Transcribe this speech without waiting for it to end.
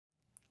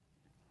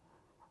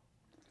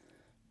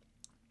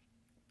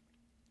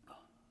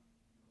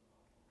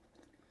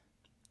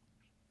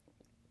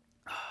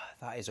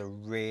that is a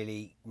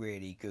really,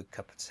 really good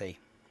cup of tea.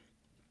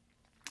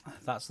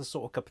 That's the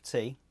sort of cup of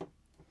tea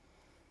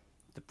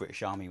the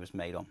British Army was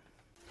made on.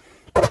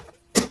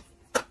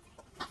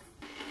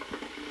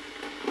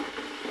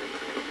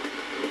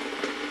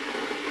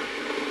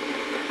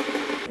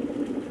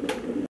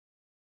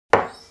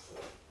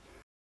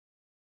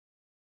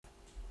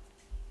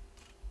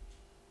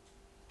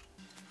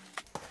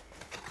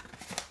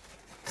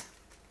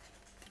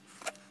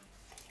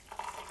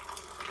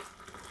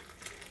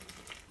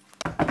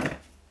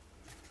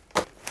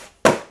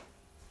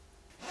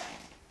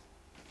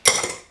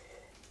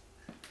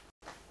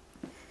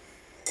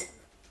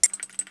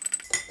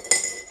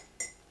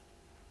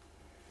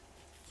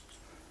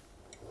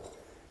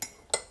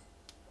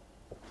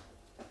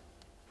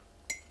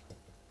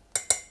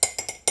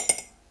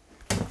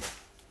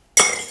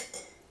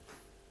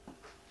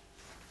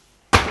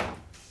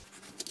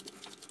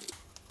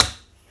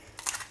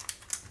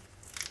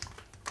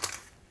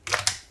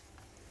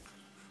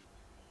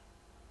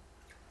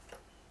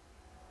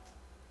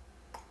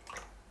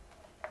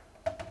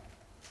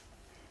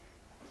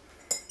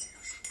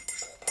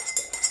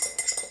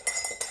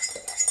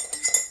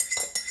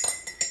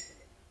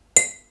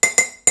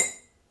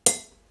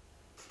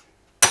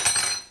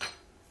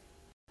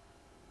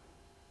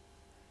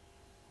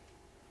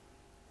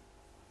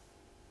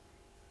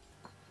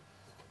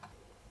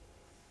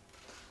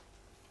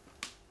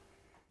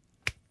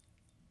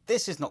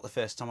 This is not the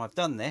first time I've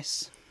done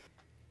this.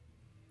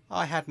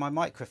 I had my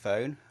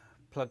microphone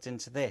plugged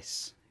into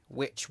this,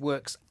 which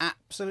works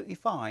absolutely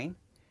fine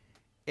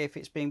if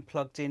it's being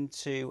plugged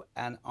into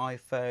an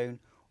iPhone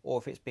or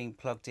if it's being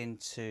plugged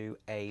into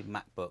a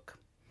MacBook.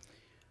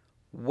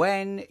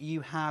 When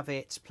you have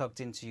it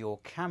plugged into your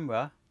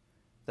camera,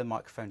 the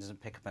microphone doesn't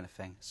pick up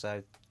anything.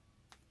 So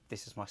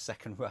this is my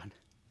second run.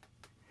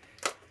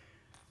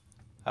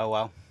 Oh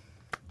well,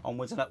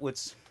 onwards and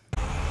upwards.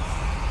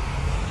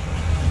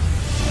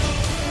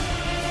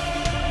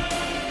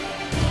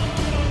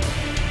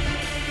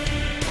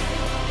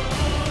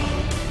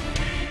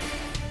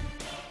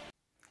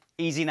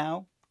 Easy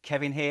now,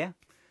 Kevin here,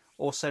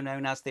 also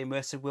known as the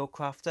Immersive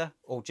Wheelcrafter,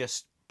 or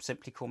just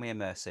simply call me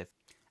Immersive.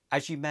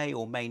 As you may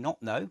or may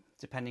not know,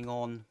 depending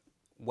on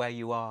where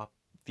you are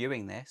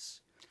viewing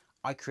this,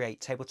 I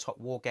create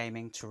tabletop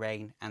wargaming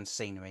terrain and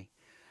scenery,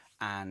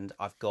 and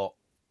I've got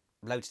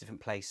loads of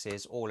different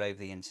places all over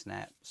the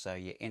internet. So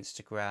your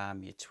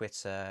Instagram, your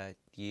Twitter,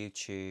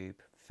 YouTube,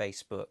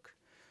 Facebook,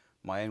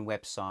 my own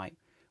website,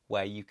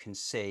 where you can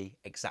see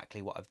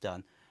exactly what I've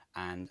done.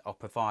 And I'll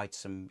provide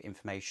some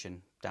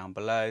information down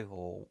below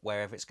or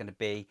wherever it's going to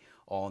be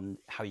on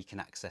how you can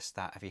access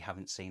that if you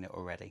haven't seen it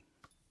already.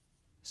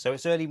 So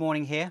it's early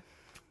morning here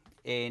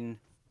in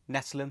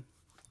Netherlands,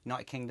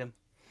 United Kingdom,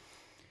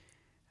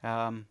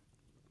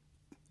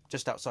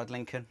 just outside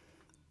Lincoln,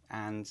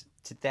 and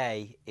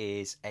today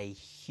is a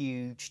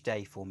huge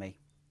day for me,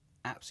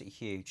 absolutely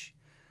huge.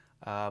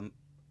 I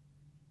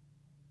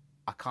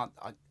can't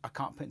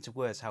put into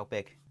words how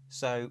big.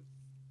 So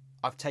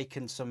I've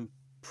taken some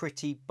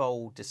pretty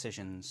bold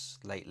decisions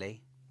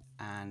lately,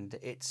 and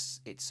it's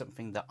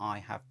something that I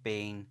have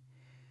been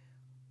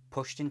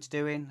pushed into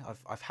doing.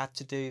 I've had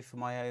to do for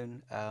my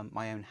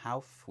own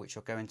health, which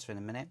I'll go into in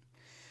a minute.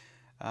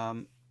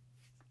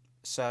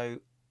 So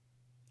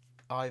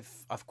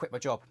I've quit my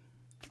job.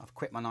 I've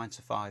quit my 9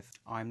 to 5.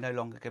 I'm no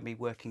longer going to be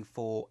working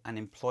for an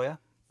employer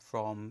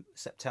from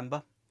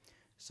September.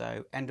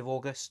 So end of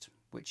August,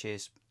 which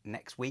is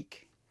next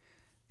week,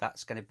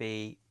 that's going to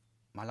be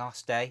my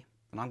last day.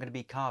 And I'm going to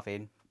be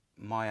carving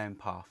my own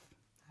path.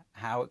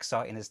 How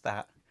exciting is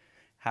that?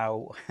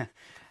 How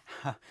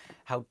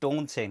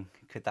daunting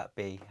could that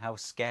be? How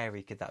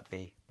scary could that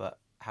be? But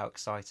how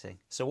exciting.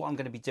 So what I'm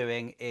going to be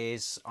doing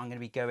is I'm going to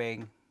be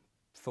going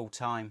full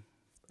time,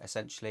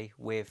 essentially,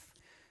 with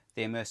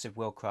the Immersive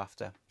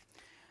Wheelcrafter.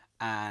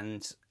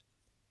 And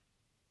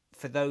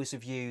for those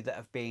of you that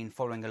have been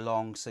following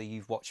along, so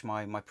you've watched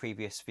my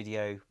previous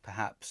video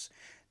perhaps,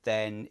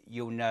 then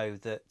you'll know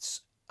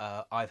that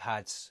I've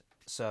had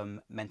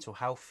some mental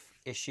health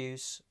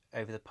issues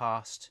over the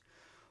past,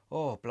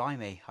 oh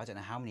blimey, I don't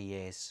know how many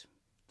years,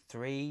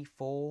 3,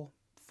 4,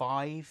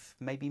 5,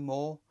 maybe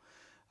more.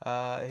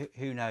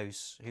 Who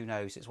knows? Who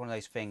knows? It's one of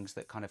those things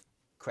that kind of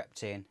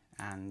crept in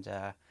and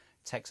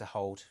takes a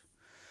hold.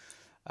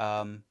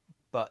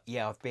 But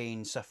yeah, I've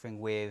been suffering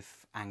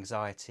with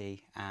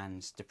anxiety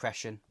and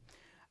depression,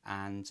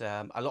 and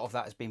a lot of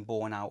that has been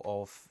born out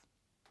of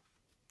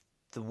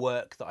the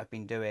work that I've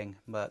been doing,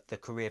 but the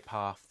career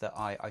path that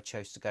I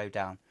chose to go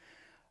down.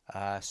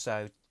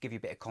 So to give you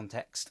a bit of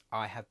context,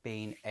 I have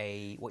been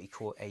what you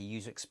call a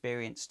user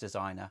experience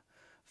designer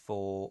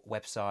for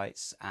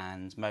websites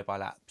and mobile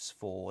apps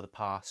for the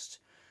past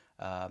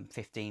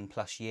 15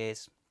 plus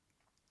years.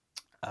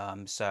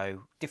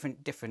 So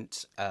different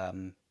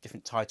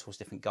titles,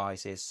 different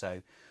guises.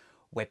 So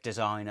web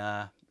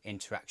designer,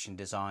 interaction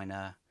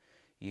designer,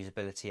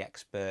 usability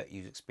expert,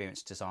 user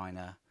experience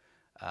designer,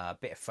 a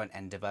bit of front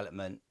end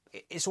development.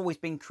 It's always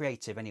been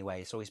creative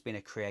anyway. It's always been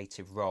a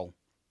creative role.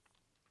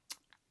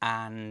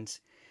 And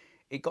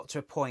it got to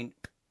a point,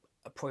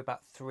 probably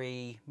about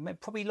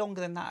probably longer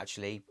than that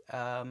actually,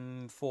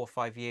 4 or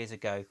 5 years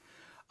ago,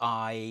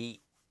 I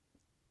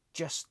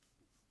just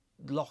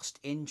lost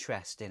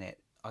interest in it.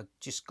 I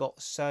just got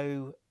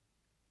so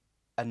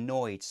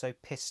annoyed, so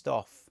pissed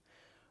off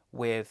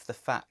with the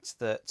fact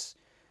that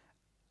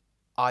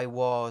I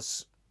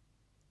was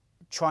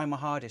trying my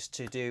hardest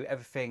to do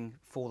everything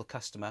for the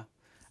customer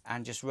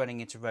and just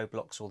running into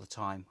roadblocks all the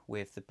time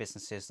with the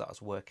businesses that I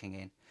was working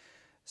in.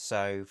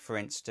 So, for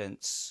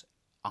instance,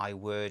 I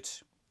would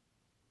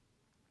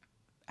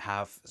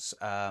have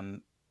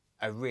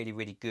a really,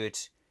 really good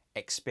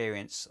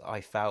experience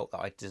I felt that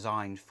I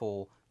designed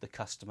for the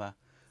customer,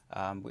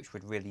 which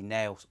would really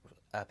nail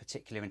a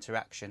particular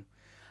interaction.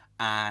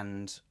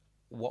 And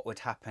what would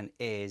happen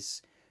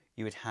is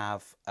you would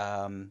have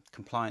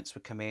compliance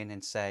would come in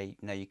and say,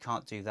 no, you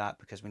can't do that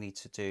because we need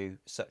to do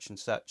such and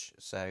such.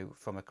 So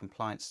from a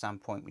compliance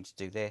standpoint, we need to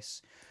do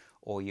this.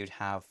 Or you'd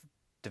have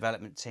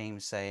development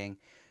teams saying,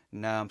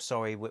 no, I'm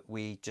sorry,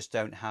 we just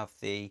don't have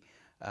the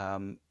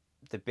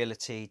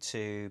ability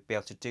to be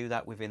able to do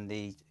that within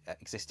the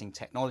existing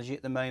technology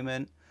at the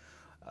moment.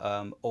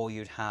 Or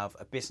you'd have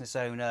a business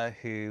owner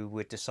who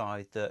would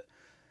decide that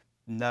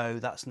no,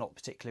 that's not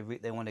particular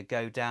route they want to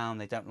go down.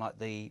 They don't like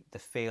the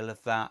feel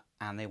of that,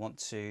 and they want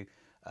to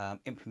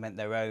implement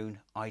their own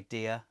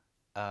idea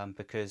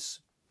because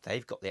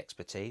they've got the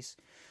expertise.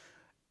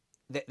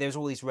 There's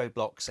all these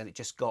roadblocks, and it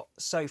just got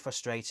so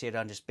frustrated.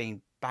 I'm just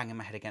been banging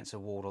my head against a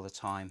wall all the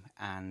time,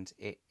 and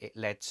it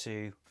led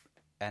to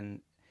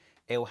an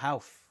ill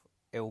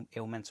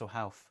mental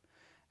health,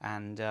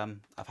 and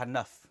I've had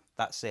enough.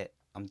 That's it.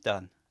 I'm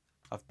done.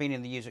 I've been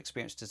in the user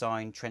experience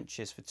design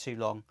trenches for too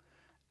long,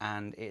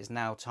 and it is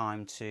now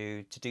time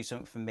to do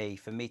something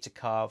for me to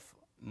carve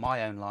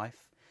my own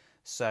life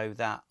so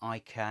that I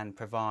can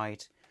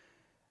provide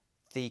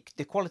the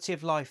quality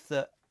of life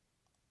that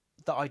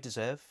I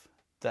deserve,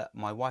 that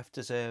my wife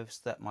deserves,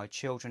 that my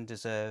children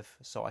deserve,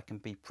 so I can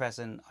be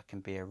present, I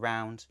can be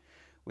around.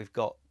 We've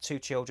got 2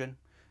 children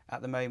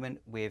at the moment,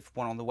 with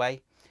one on the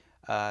way.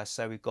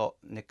 So we've got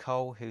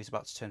Nicole, who's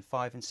about to turn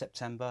 5 in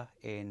September,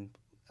 in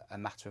a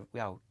matter of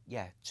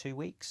 2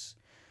 weeks,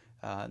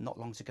 not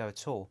long to go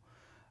at all.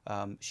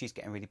 She's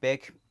getting really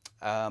big.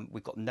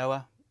 We've got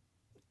Noah,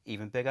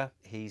 even bigger.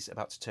 He's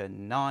about to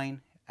turn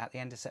 9 at the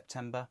end of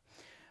September.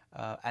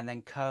 And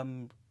then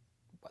come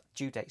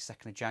due date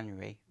 2nd of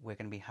January, we're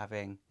going to be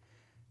having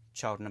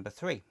child number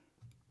 3.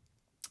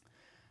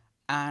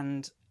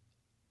 And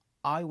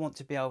I want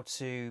to be able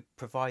to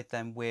provide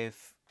them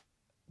with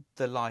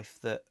the life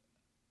that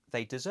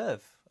they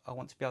deserve. I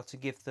want to be able to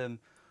give them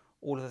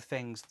all of the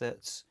things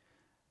that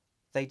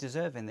they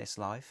deserve in this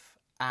life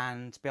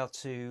and be able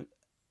to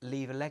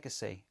leave a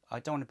legacy. I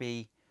don't want to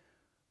be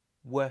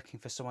working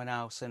for someone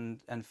else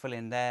and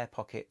filling their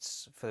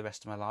pockets for the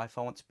rest of my life.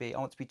 I want to be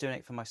doing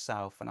it for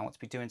myself, and I want to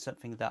be doing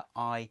something that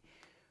I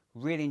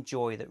really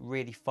enjoy, that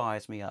really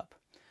fires me up.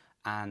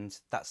 And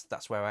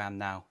that's where I am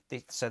now.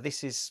 So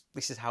this is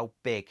how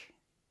big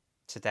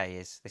today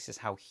is. This is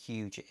how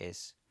huge it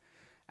is.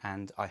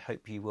 And I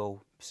hope you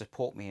will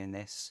support me in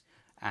this,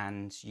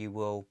 and you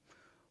will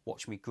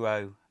watch me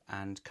grow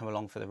and come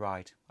along for the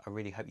ride. I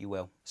really hope you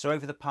will. So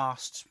over the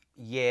past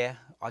year,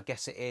 I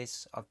guess it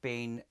is, I've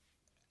been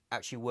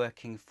actually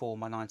working for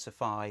my 9 to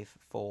 5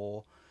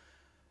 for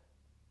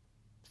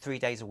 3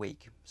 days a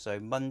week. So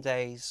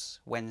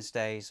Mondays,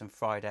 Wednesdays and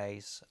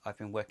Fridays I've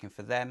been working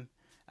for them,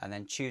 and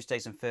then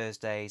Tuesdays and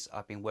Thursdays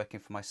I've been working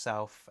for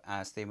myself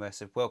as the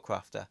Immersive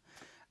Worldcrafter.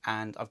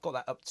 And I've got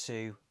that up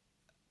to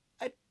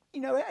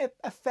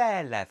a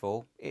fair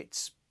level.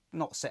 It's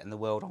not setting the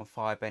world on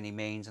fire by any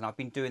means, and I've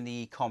been doing the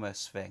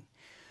e-commerce thing,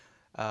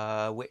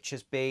 which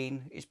has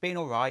been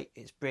all right.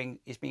 It's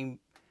been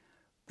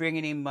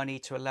bringing in money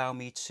to allow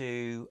me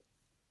to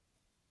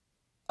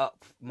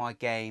up my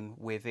game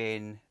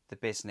within the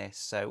business.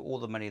 So all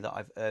the money that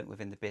I've earned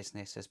within the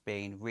business has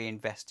been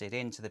reinvested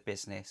into the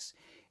business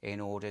in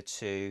order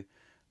to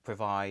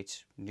provide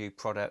new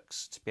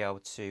products, to be able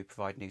to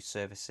provide new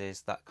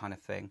services, that kind of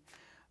thing.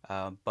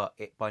 But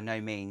it by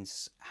no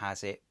means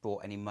has it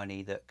brought any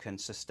money that can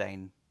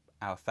sustain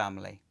our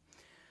family.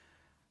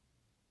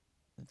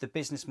 The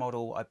business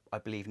model, I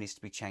believe, needs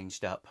to be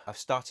changed up. I've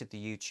started the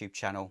YouTube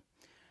channel,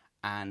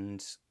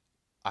 and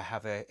I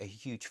have a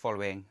huge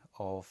following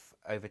of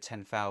over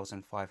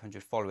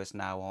 10,500 followers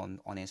now on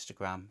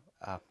Instagram.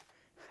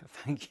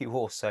 Thank you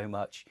all so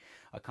much.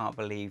 I can't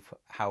believe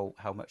how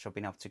much I've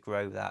been able to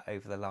grow that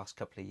over the last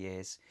couple of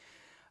years.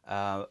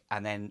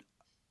 And then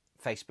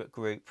Facebook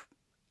group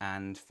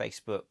and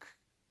Facebook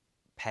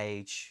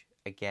page,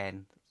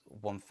 again,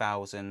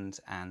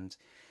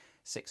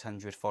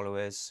 1,600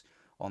 followers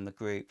on the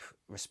group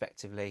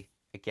respectively.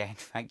 Again,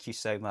 thank you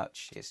so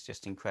much. It's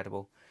just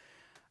incredible.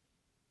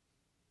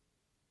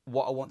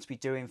 What I want to be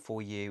doing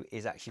for you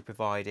is actually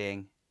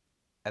providing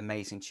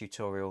amazing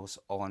tutorials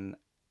on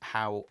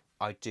how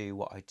I do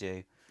what I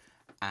do,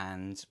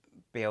 and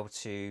be able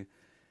to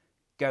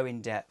go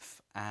in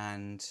depth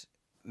and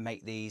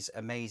make these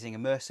amazing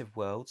immersive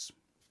worlds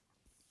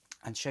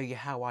and show you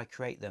how I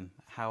create them,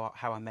 how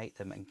I make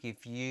them, and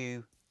give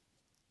you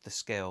the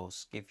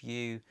skills, give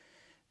you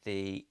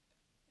the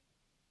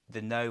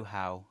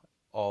know-how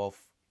of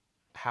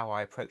how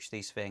I approach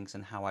these things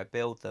and how I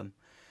build them.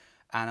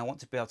 And I want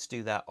to be able to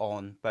do that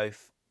on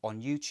both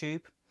on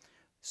YouTube,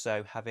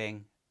 so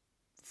having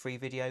free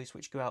videos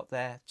which go out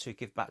there to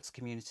give back to the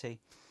community,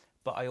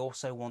 but I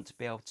also want to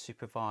be able to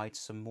provide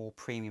some more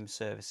premium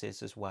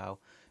services as well.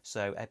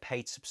 So a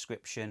paid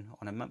subscription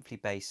on a monthly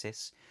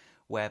basis,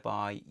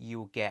 whereby you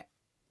will get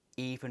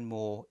even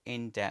more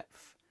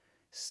in-depth,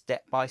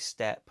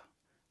 step-by-step,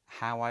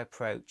 how I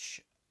approach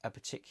a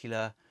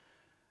particular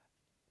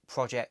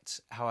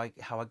project, how I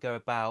go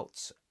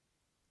about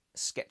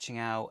sketching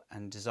out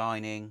and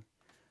designing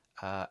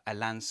a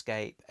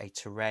landscape, a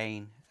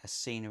terrain, a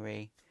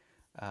scenery,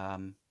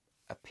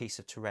 a piece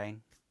of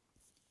terrain,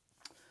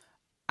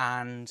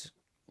 and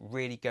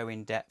really go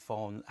in depth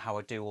on how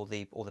I do all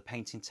the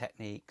painting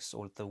techniques,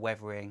 all of the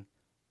weathering,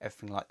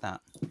 everything like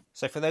that.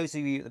 So for those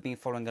of you that have been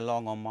following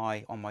along on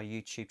my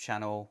YouTube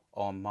channel,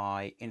 on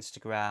my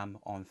Instagram,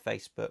 on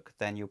Facebook,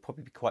 then you'll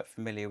probably be quite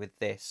familiar with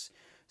this.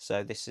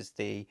 So this is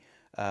the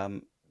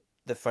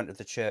front of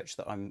the church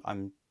that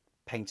I'm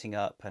painting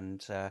up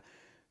and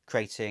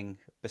creating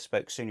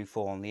bespoke scenery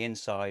for on the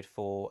inside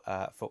for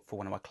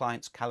one of my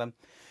clients, Callum.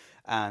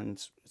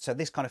 And so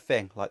this kind of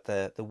thing, like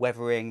the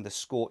weathering, the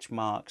scorch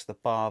marks, the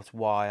barbed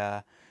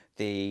wire,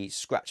 the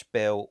scratch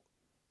built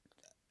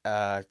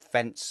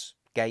fence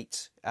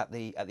gate at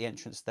the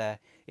entrance there,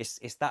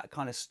 it's that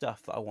kind of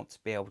stuff that I want to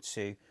be able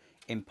to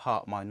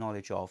impart my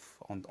knowledge of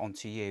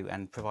onto you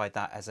and provide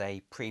that as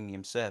a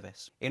premium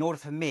service. In order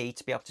for me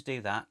to be able to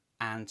do that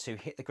and to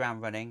hit the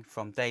ground running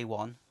from day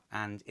one,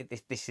 and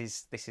this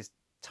is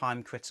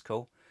time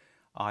critical.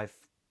 I've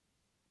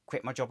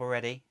quit my job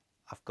already.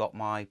 I've got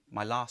my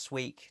last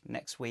week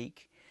next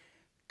week.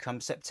 Come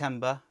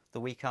September, the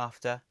week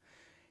after,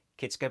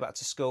 kids go back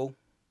to school.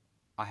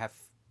 I have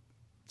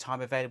time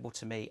available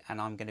to me,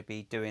 and I'm going to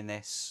be doing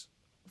this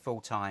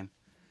full time.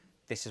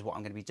 This is what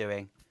I'm going to be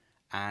doing,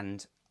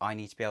 and I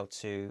need to be able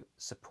to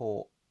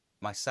support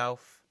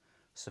myself,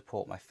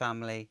 support my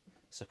family,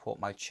 support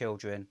my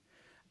children,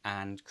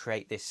 and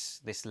create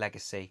this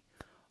legacy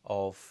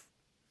of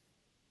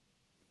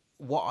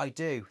what I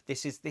do.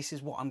 This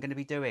is what I'm going to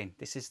be doing.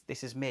 This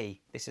is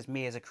me. This is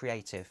me as a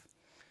creative,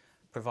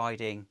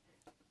 providing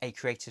a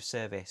creative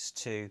service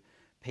to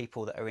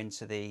people that are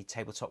into the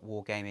tabletop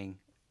wargaming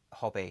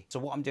hobby. So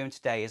what I'm doing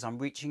today is I'm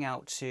reaching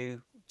out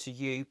to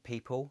you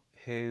people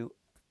who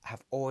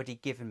have already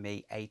given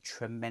me a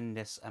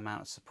tremendous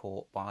amount of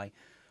support by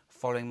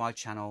following my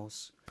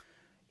channels,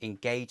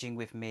 engaging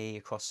with me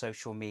across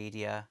social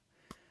media,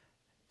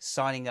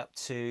 signing up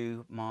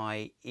to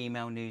my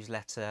email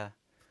newsletter,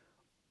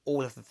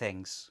 all of the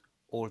things.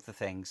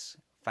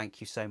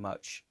 Thank you so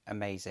much.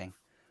 Amazing.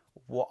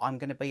 What I'm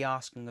going to be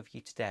asking of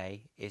you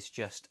today is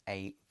just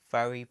a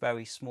very,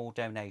 very small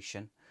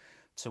donation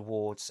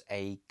towards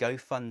a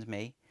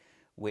GoFundMe,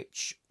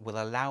 which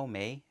will allow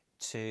me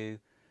to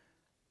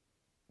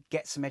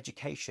get some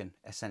education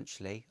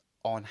essentially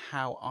on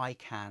how I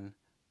can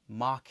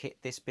market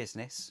this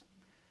business,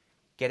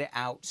 get it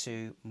out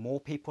to more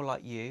people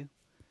like you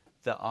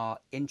that are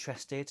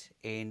interested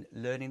in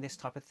learning this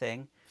type of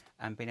thing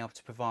and being able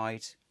to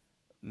provide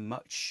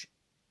much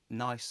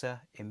nicer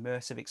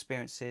immersive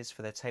experiences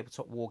for their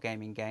tabletop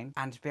wargaming game,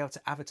 and to be able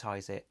to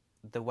advertise it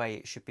the way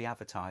it should be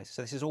advertised.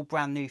 So this is all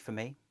brand new for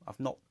me. I've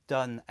not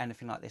done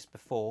anything like this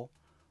before,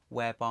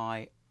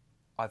 whereby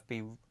I've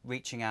been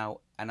reaching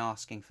out and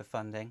asking for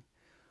funding.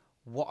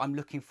 What I'm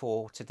looking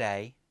for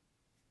today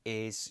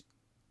is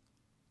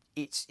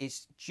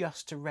it's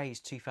just to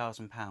raise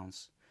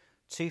 £2,000.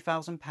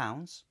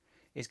 £2,000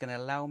 is going to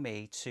allow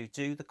me to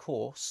do the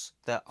course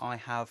that I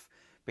have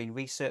been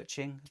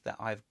researching, that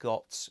I've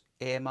got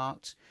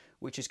earmarked,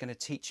 which is going to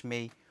teach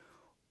me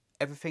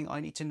everything I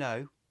need to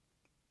know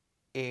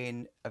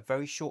in a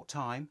very short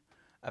time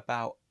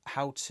about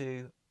how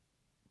to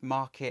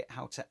market,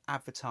 how to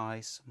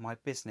advertise my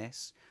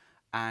business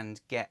and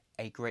get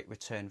a great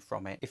return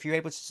from it. If you're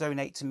able to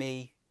donate to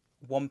me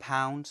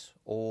 £1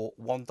 or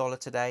 $1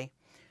 today,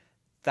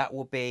 that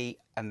will be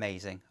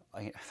amazing.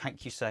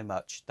 Thank you so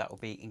much. That will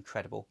be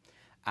incredible.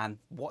 And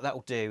what that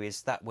will do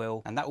is that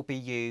will be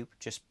you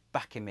just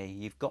backing me.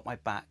 You've got my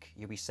back.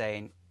 You'll be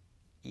saying,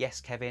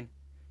 yes, Kevin,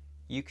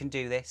 you can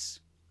do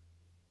this.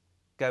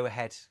 Go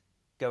ahead.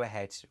 Go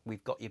ahead.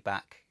 We've got your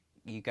back.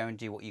 You go and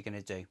do what you're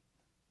going to do.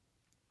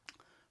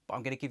 But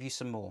I'm going to give you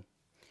some more.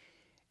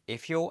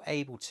 If you're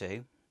able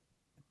to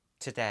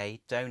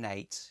today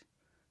donate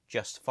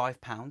just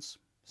 £5, so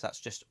that's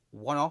just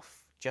one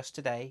off, just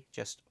today,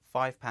 just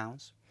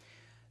 £5,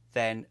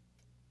 then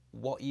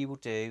what you will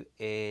do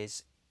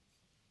is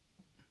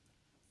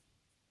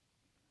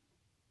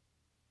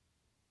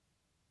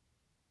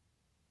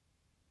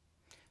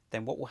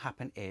what will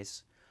happen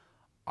is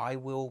I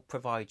will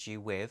provide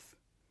you with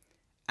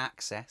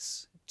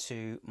access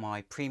to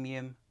my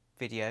premium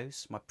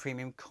videos, my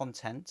premium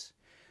content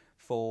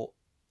for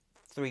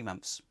 3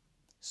 months.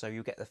 So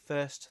you'll get the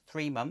first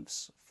 3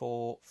 months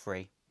for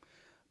free.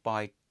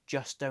 by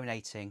just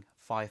donating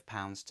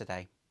 £5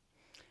 today.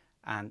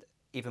 And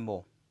even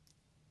more,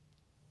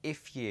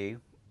 if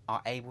you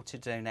are able to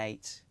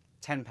donate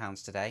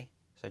 £10 today,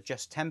 so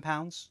just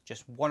 £10,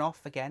 just one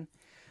off again,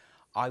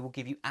 I will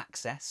give you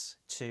access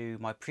to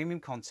my premium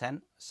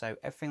content, so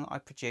everything that I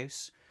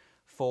produce,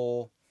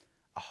 for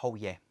a whole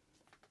year.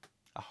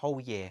 A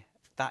whole year.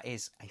 That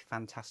is a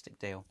fantastic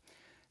deal.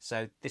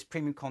 So this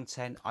premium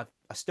content, I've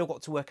still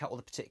got to work out all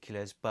the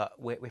particulars, but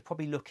we're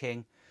probably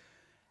looking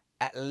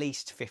at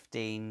least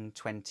 15,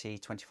 20,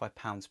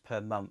 £25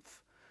 per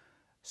month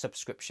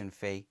subscription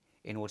fee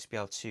in order to be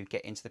able to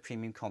get into the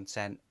premium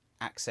content,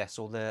 access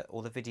all the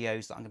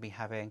videos that I'm going to be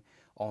having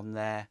on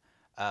there.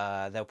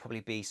 There'll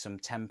probably be some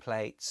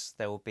templates,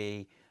 there will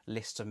be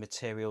lists of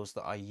materials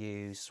that I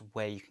use,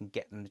 where you can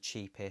get them the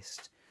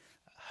cheapest,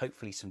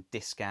 hopefully some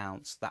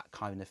discounts, that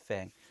kind of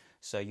thing.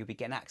 So you'll be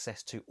getting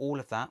access to all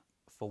of that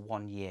for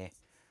 1 year.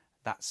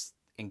 That's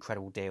an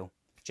incredible deal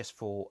just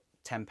for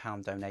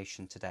 £10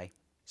 donation today.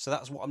 So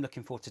that's what I'm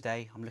looking for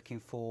today. I'm looking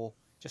for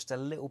just a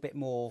little bit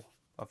more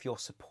of your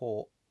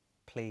support,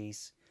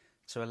 please,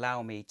 to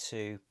allow me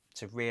to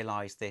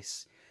realise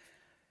this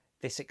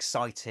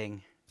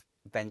exciting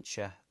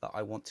venture that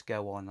I want to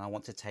go on. I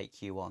want to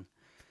take you on.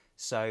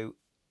 So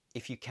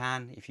if you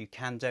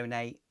can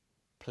donate,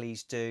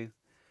 please do,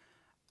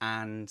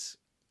 and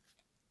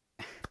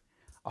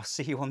I'll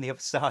see you on the other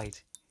side.